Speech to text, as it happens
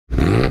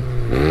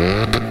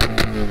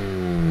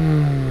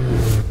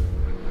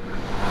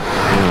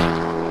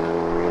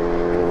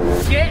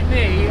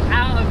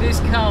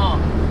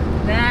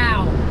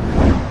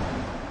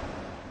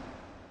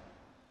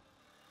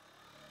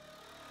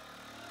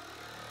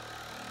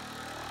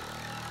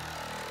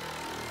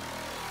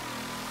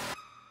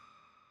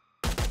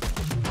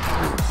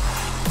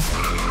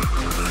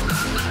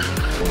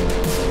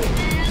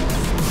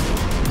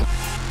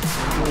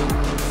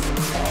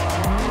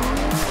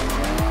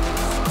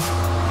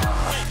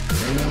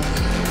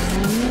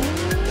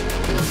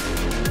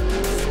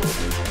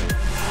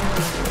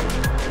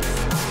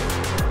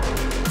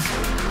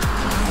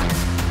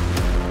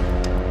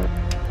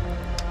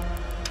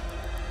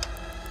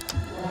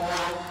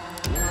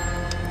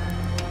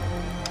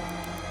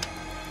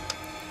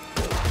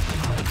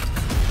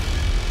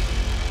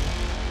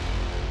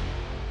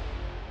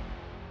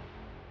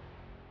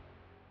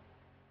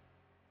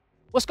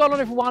What's going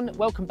on, everyone?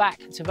 Welcome back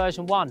to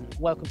version 1.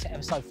 Welcome to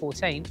episode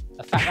 14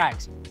 of Phat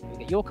Rags. We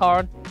get your car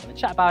on, we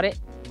chat about it,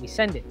 and we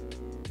send it.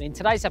 In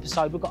today's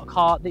episode, we've got a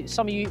car that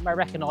some of you may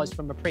recognise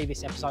from a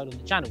previous episode on the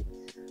channel.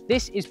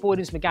 This is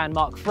Boydens Megane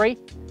Mark III,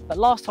 but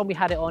last time we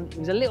had it on, it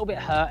was a little bit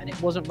hurt and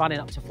it wasn't running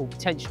up to full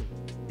potential.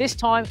 This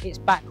time, it's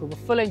back with a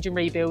full engine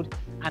rebuild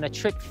and a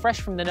trip fresh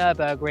from the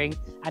Nürburgring,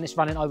 and it's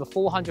running over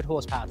 400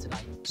 horsepower today.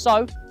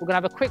 So we're gonna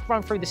have a quick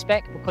run through the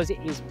spec because it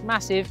is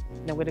massive,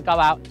 and then we're gonna go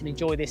out and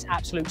enjoy this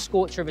absolute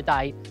scorcher of a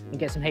day and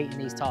get some heat in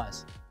these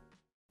tyres.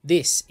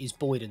 This is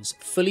Boydens'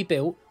 fully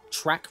built,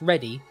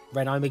 track-ready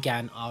Renault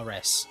Megane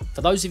RS.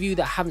 For those of you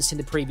that haven't seen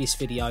the previous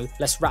video,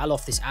 let's rattle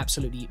off this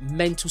absolutely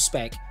mental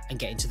spec and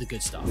get into the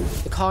good stuff.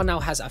 The car now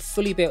has a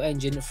fully built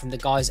engine from the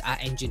guys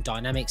at Engine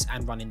Dynamics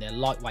and running their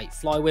lightweight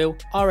flywheel,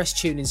 RS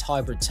Tuning's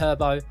hybrid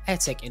turbo,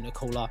 AirTech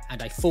intercooler,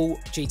 and a full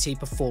GT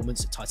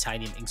Performance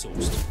titanium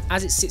exhaust.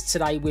 As it sits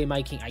today, we're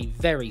making a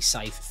very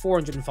safe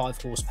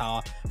 405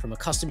 horsepower from a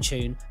custom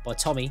tune by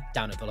Tommy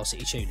down at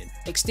Velocity Tuning.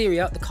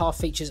 Exterior, the car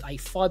features a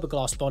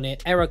fiberglass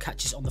bonnet, aero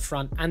catches on the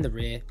front and the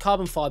rear,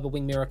 carbon fiber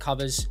wing mirror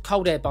covers,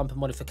 cold air bumper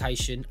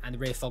modification, and the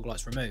rear fog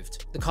lights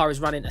removed. The car is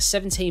running a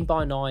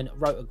 17:9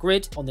 rotor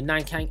grid on the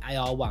Nankang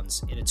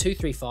AR1s in a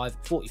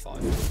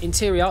 235/45.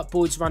 Interior,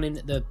 Boyd's running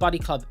the Buddy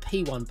Club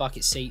P1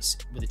 bucket seats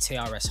with the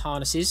TRS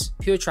harnesses,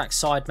 Pure Track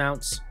side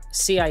mounts,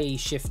 CAE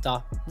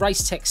shifter,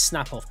 Racetech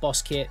snap-off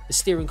boss kit, the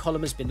steering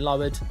column has been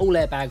lowered, all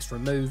airbags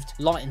removed,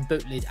 light and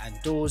boot lid and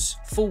doors,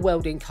 full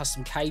welding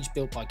custom cage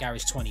built by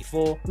Garage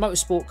 24,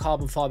 Motorsport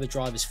carbon fibre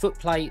driver's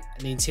footplate,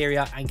 and the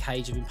interior and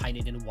cage have been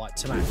painted in white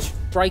to match.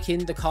 Braking,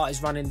 the car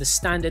is running the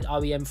standard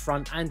OEM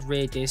front and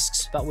rear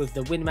discs, but with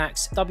the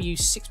Winmax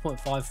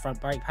W6.5 front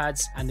brake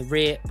pads and the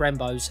rear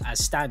Brembos as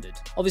standard.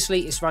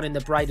 Obviously, it's running the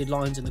braided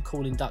lines and the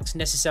cooling ducts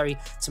necessary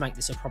to make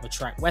this a proper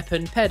track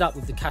weapon, paired up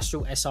with the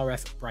Castrol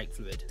SRF brake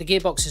fluid. The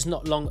gearbox has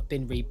not long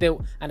been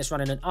rebuilt and it's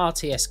running an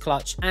RTS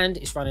clutch and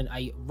it's running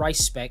a race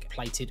spec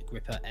plated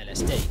gripper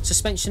LSD.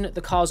 Suspension,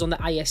 the car's on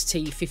the AST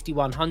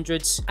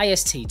 5100s,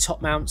 AST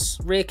top mounts,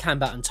 rear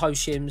camber and toe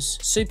shims,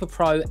 Super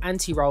Pro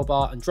anti-roll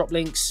bar and drop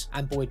links,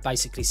 and Boyd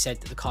basically said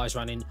that the car is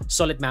running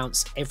solid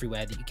mounts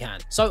everywhere that you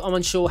can. So I'm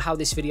unsure how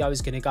this video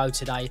is going to go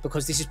today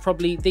because this is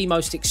probably the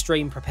most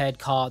extreme prepared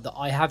car that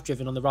I have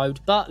driven on the road,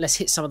 but let's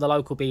hit some of the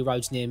local B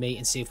roads near me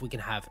and see if we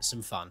can have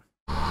some fun.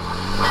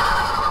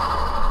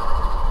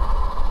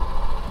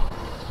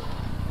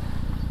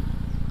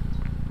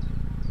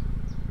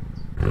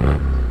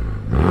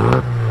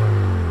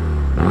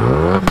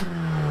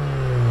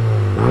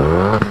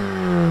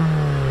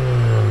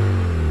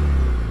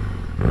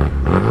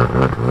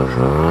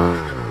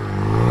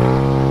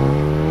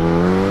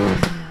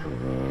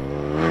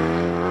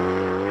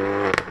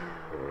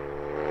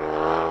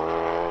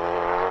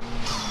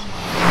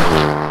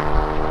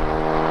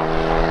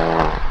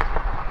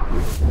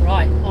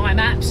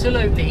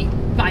 Absolutely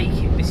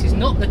baking. This is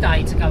not the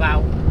day to go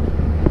out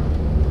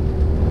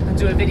and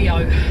do a video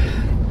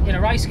in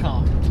a race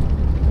car,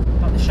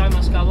 but the show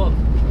must go on.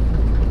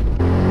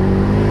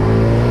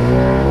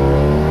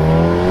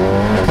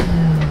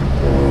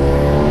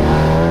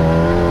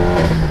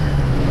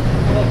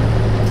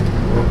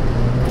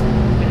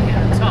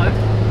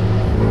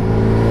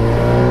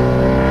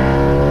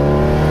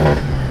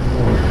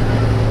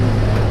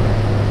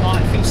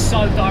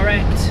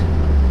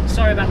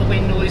 Sorry about the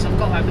wind noise, I've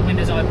got to have the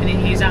windows open.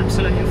 It is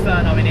absolute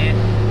inferno in here.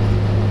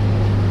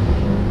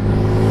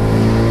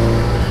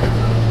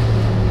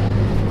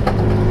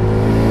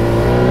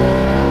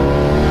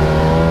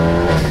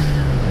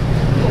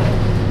 Oh,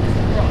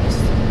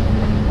 Christ.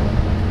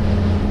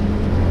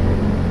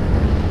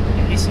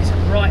 Yeah, this is a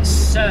right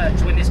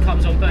surge when this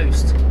comes on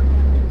boost.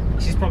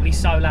 This is probably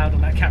so loud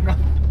on that camera.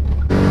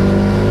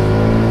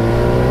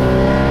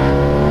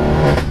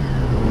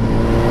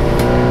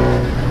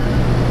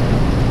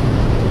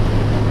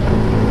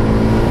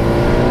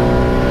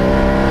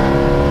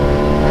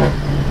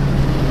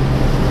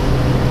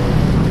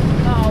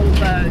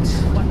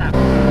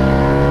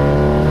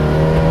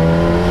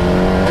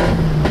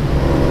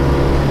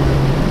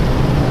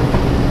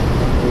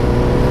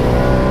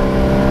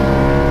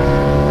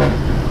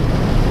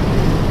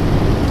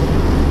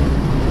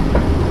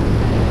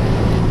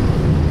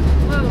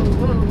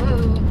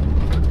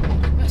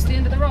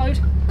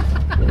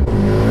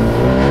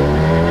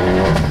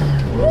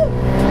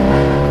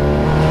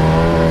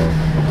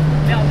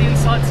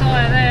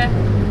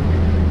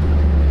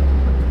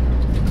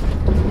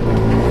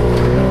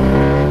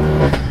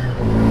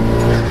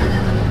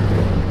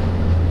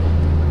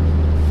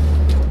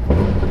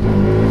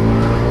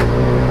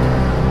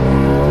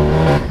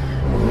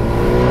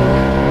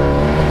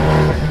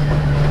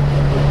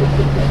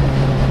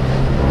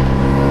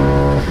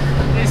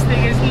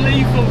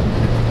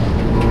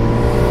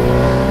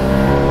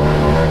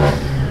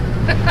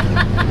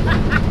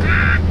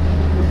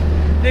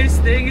 This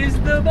thing is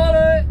the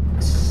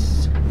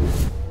bollocks!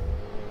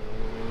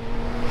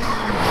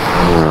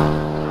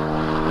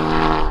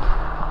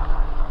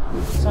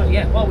 So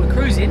yeah, while we're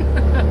cruising,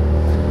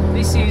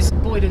 this is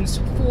Boydens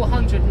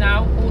 400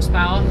 now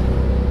horsepower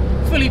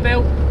fully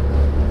built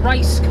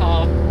race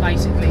car,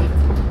 basically,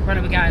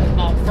 Renault Megane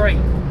Mark III.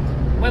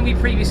 When we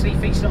previously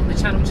featured it on the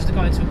channel, just to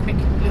go into a quick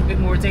little bit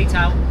more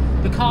detail,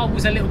 the car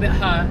was a little bit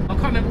hurt. I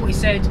can't remember what he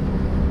said,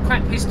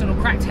 cracked piston or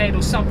cracked head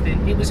or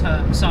something. It was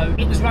hurt, so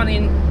it was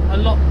running a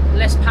lot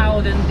less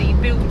power than the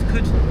build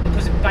could,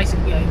 because it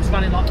basically, it was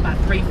running like about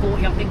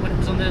 340, I think, when it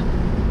was on the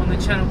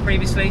channel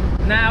previously.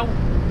 Now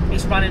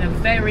it's running a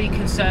very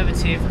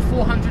conservative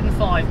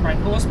 405 brake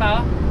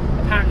horsepower.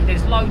 Apparently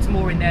there's loads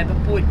more in there, but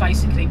Boyd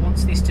basically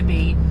wants this to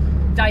be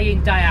day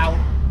in, day out,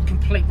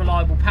 complete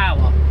reliable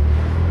power.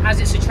 As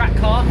it's a track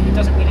car, it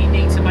doesn't really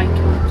need to make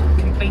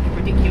completely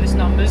ridiculous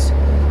numbers.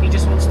 He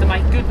just wants to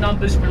make good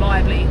numbers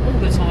reliably all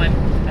the time,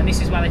 and this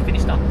is where they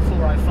finished up at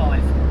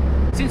 405.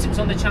 Since it was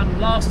on the channel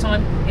last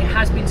time, it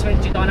has been to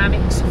engine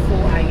dynamics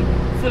for a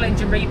full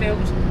engine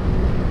rebuild,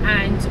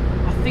 and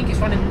I think it's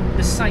running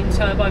the same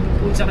turbo, but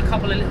Boyd's done a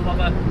couple of little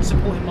other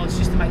supporting mods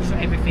just to make sure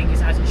everything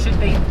is as it should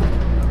be.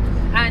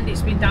 And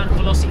it's been down to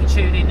velocity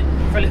tuning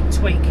for a little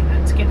tweak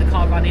and to get the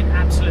car running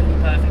absolutely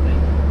perfectly.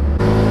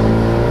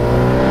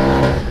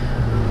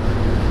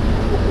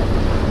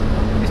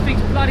 This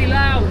thing's bloody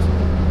loud.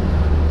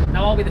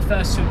 Now I'll be the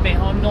first to admit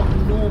I'm not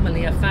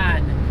normally a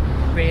fan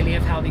really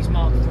of how these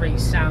Mark IIIs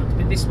sound,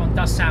 but this one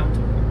does sound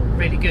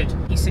really good.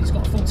 He said it's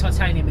got a full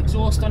titanium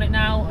exhaust on it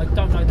now. I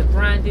don't know the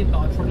branding, but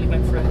I probably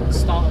went through it at the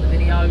start of the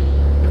video.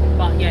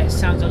 But yeah, it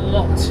sounds a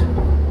lot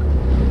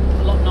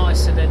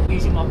nicer than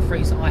usual Mark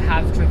IIIs that I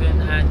have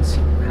driven and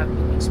have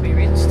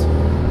experienced.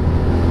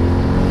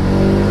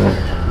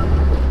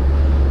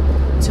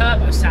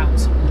 Turbo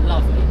sounds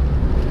lovely.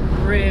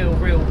 Real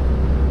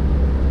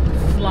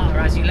flutter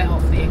as you let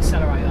off the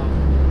accelerator.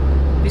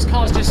 This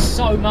car's just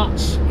so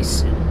much,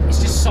 it's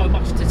just so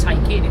much to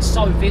take in. It's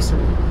so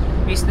visceral.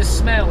 It's the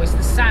smell, it's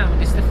the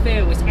sound, it's the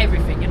feel, it's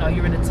everything. You know,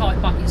 you're in a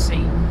tight bucket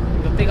seat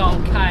with a big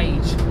old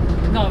cage,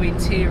 no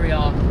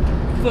interior,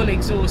 full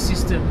exhaust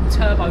system,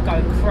 turbo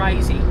going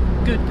crazy,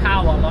 good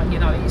power, like, you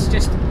know, it's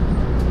just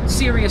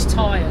serious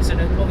tyres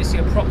and obviously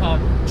a proper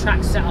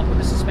track setup with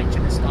the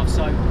suspension and stuff.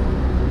 So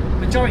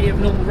majority of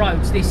normal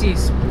roads, this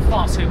is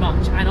far too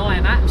much, and I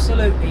am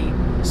absolutely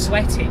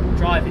sweating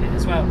driving it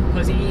as well,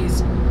 because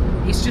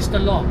it's just a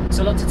lot. It's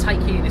a lot to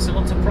take in, it's a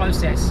lot to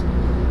process,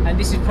 and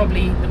this is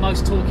probably the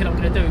most talking I'm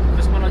going to do,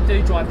 because when I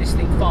do drive this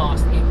thing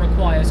fast, it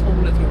requires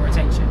all of your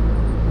attention.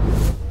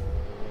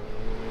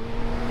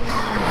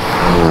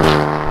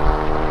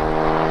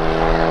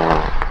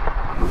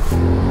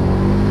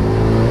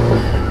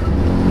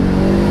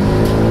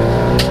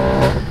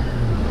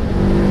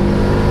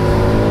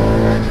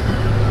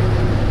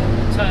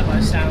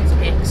 Turbo sounds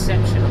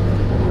exceptional.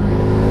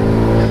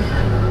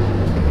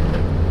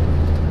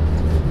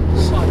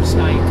 So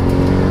stable.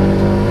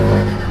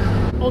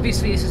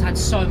 Obviously this has had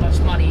so much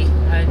money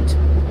and,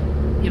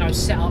 you know,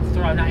 set up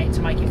thrown at it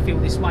to make it feel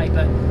this way,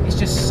 but it's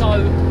just so,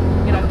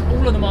 you know,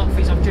 all of the Mark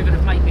IIIs I've driven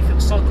have made me feel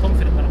so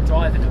confident when I'm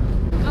driving them.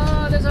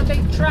 Oh, there's a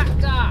big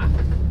tractor!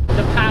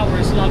 The power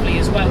is lovely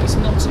as well. It's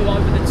not too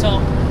over the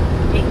top.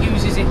 It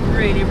uses it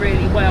really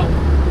well,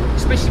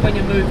 especially when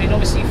you're moving.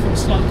 Obviously from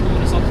slow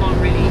corners I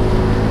can't really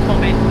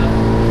comment, but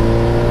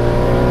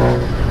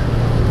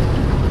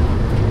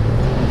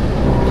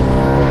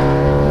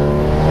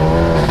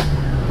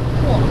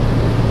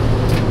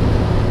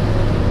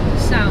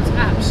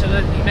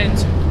absolutely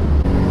mental.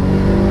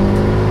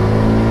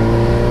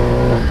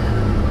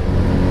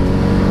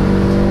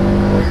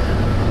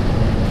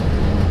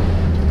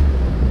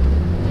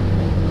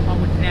 I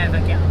would never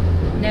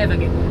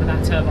get bored of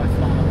that turbo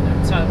flutter.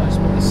 That turbo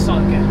sport is so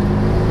good.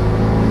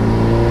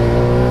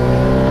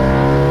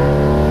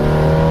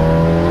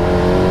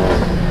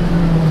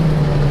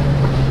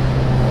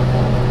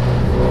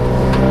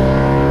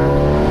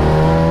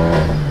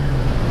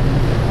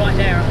 Right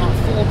there at like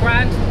 £4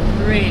 grand,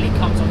 really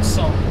comes on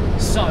song.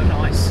 So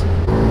nice. This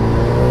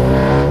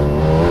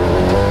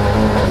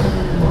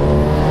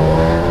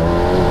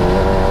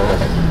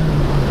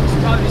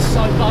road is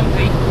so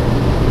bumpy.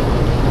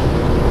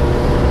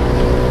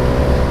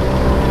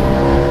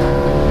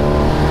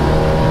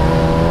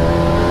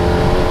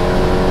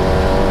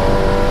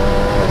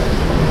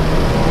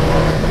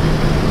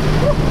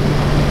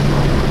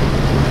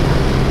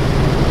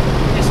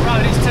 This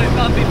road is too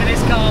bumpy for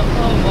this car.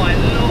 Oh my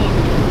lord.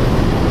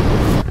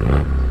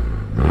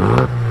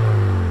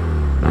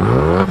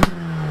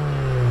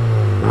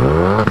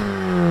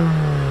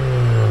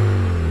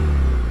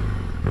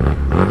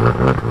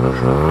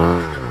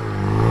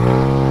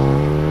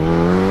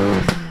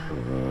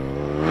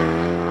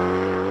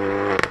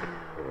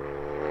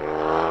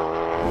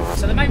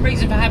 So the main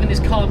reason for having this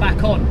car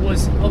back on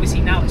was obviously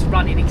now it's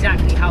running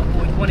exactly how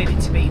Boyd wanted it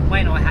to be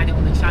when I had it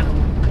on the channel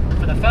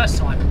for the first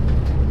time.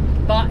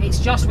 But it's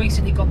just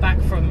recently got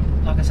back from,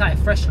 like I say, a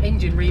fresh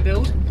engine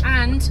rebuild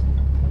and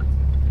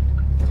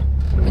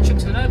a trip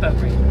to the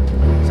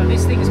Nürburgring. So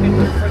this thing has been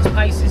put through its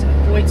paces,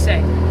 and Boyd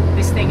said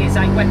this thing is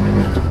a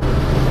weapon.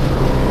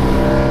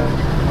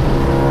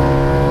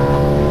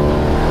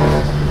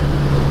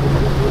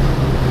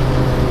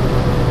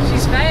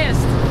 She's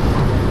fast.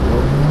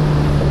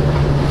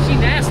 She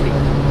nasty.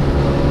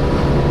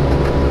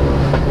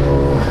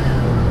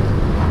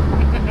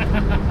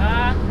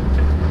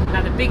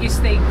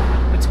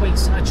 between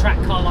a track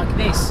car like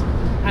this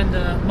and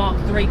the Mark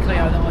III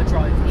Clio that I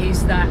drove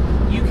is that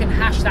you can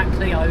hash that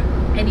Clio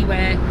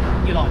anywhere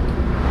you like,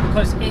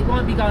 because it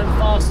won't be going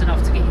fast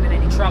enough to get you in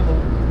any trouble,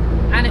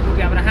 and it will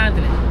be able to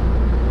handle it.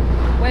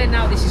 Where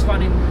now this is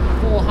running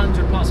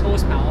 400 plus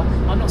horsepower,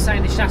 I'm not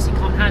saying the chassis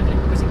can't handle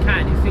it, because it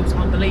can, it feels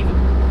unbelievable,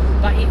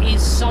 but it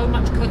is so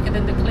much quicker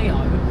than the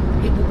Clio,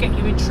 it will get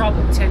you in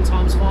trouble 10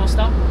 times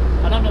faster.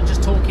 And I'm not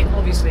just talking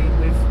obviously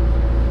with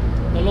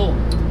the law,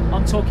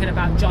 I'm talking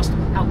about just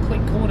how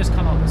quick corners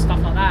come up and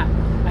stuff like that.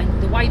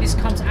 And the way this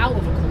comes out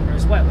of a corner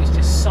as well is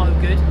just so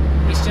good.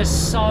 It's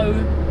just so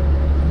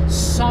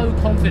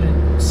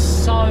confident,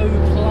 so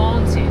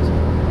planted.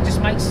 It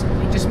just makes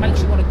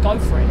you want to go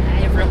for it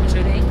at every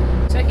opportunity.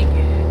 Second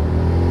gear,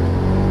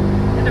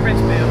 and the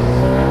revs build.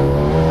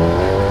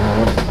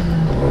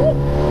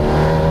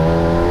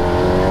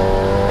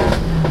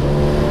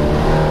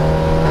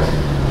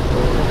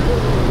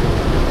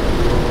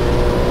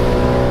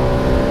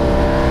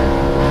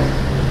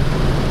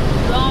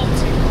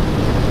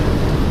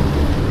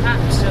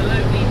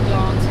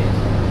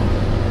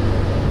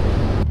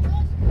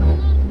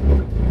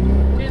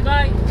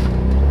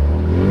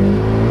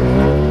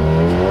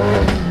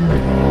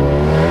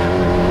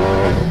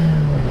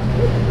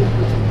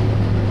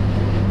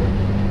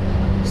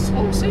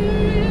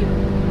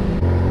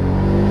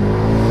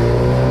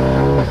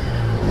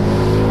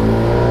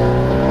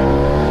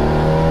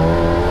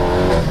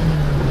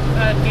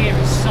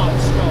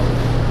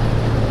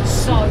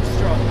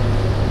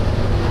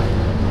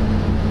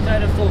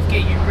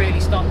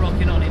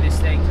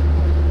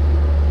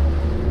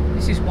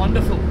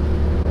 Wonderful.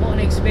 What an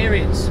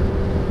experience.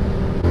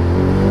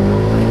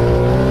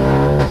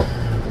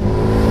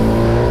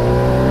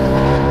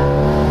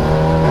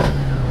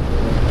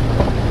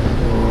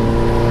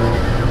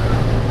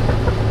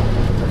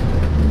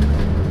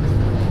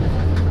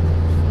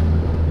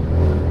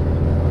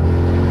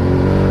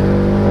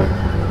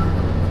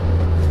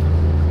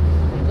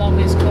 Love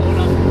this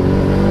corner.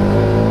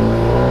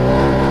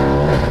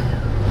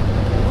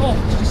 Oh,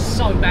 it's just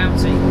so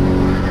bouncy.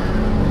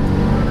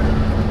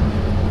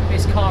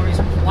 Car is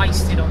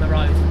wasted on the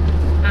road,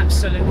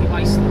 absolutely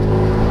wasted.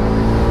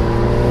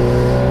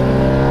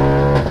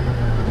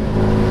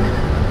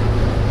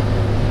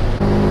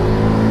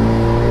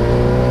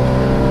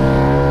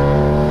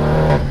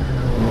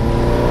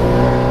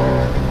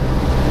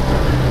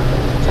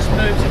 Just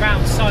moves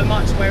around so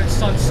much where it's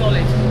so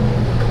solid.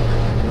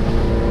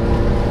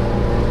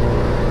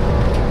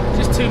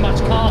 Just too much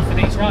car for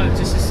these roads,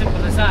 it's as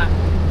simple as that.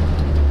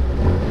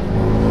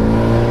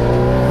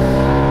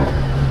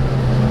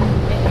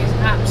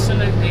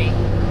 Absolutely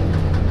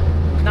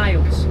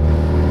nails.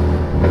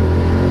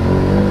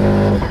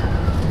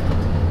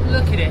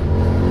 Look at it.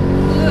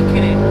 Look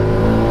at it.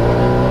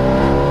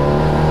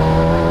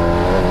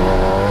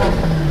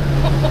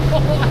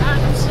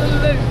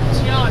 Absolute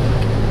joke.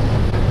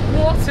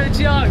 What a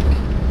joke.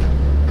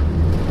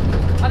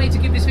 I need to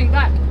give this thing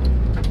back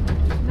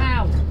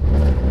now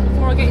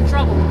before I get in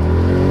trouble.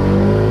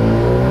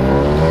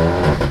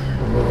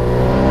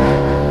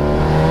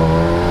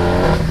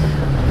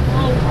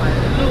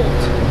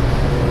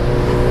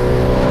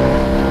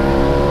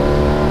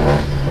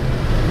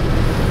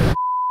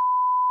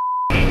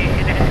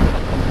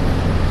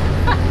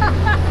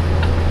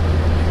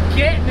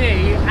 Get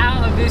me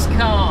out of this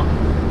car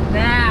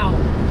now.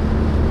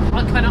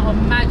 I cannot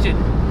imagine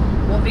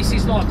what this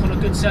is like on a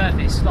good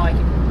surface. Like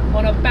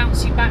on a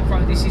bouncy back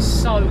road, this is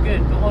so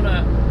good, but on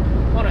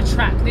a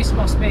track, this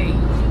must be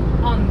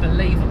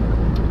unbelievable.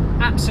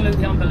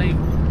 Absolutely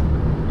unbelievable.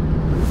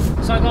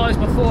 So guys,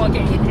 before I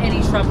get in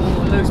any trouble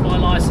or lose my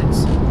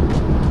license,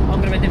 I'm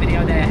going to end the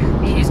video there.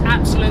 It is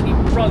absolutely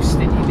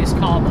roasting in this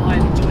car, but I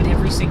have enjoyed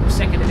every single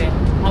second of it,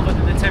 other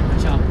than the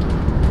temperature.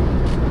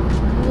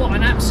 What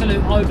an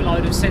absolute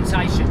overload of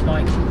sensation!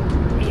 Like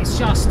it's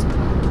just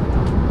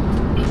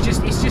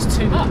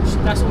too much.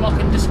 That's all I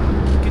can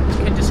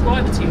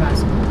describe it to you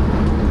as.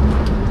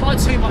 By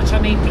too much,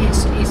 I mean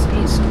it's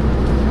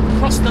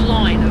crossed the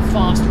line of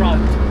fast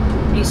road.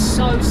 It's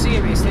so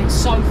serious and it's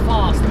so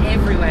fast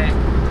everywhere,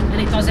 and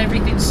it does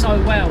everything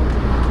so well.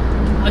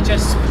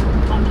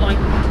 I'm like,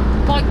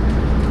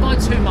 by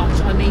too much,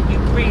 I mean you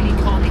really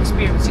can't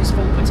experience its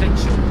full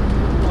potential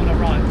on a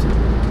road.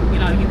 You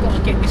know, you've got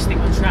to get this thing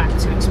on track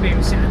to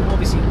experience it, and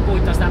obviously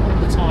Boyd does that all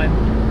the time.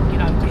 You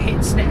know,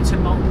 hit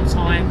Snetterton multiple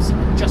times,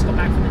 just got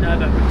back from the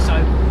Nürburgring,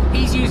 so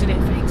he's using it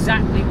for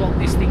exactly what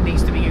this thing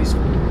needs to be used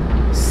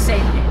for.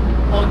 Send it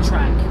on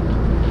track,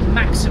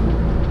 maximum.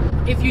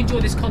 If you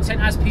enjoy this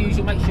content, as per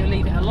usual, make sure you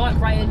leave it a like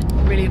rating.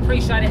 Really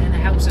appreciate it, and it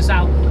helps us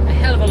out a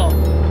hell of a lot.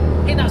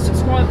 Hit that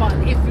subscribe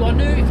button if you are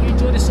new. If you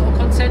enjoy this sort of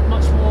content,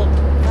 much more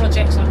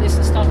projects like this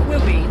and stuff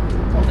will be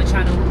on the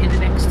channel in the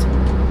next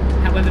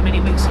however many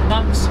weeks and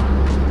months.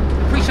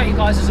 Appreciate you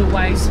guys as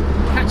always.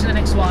 Catch you in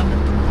the next one.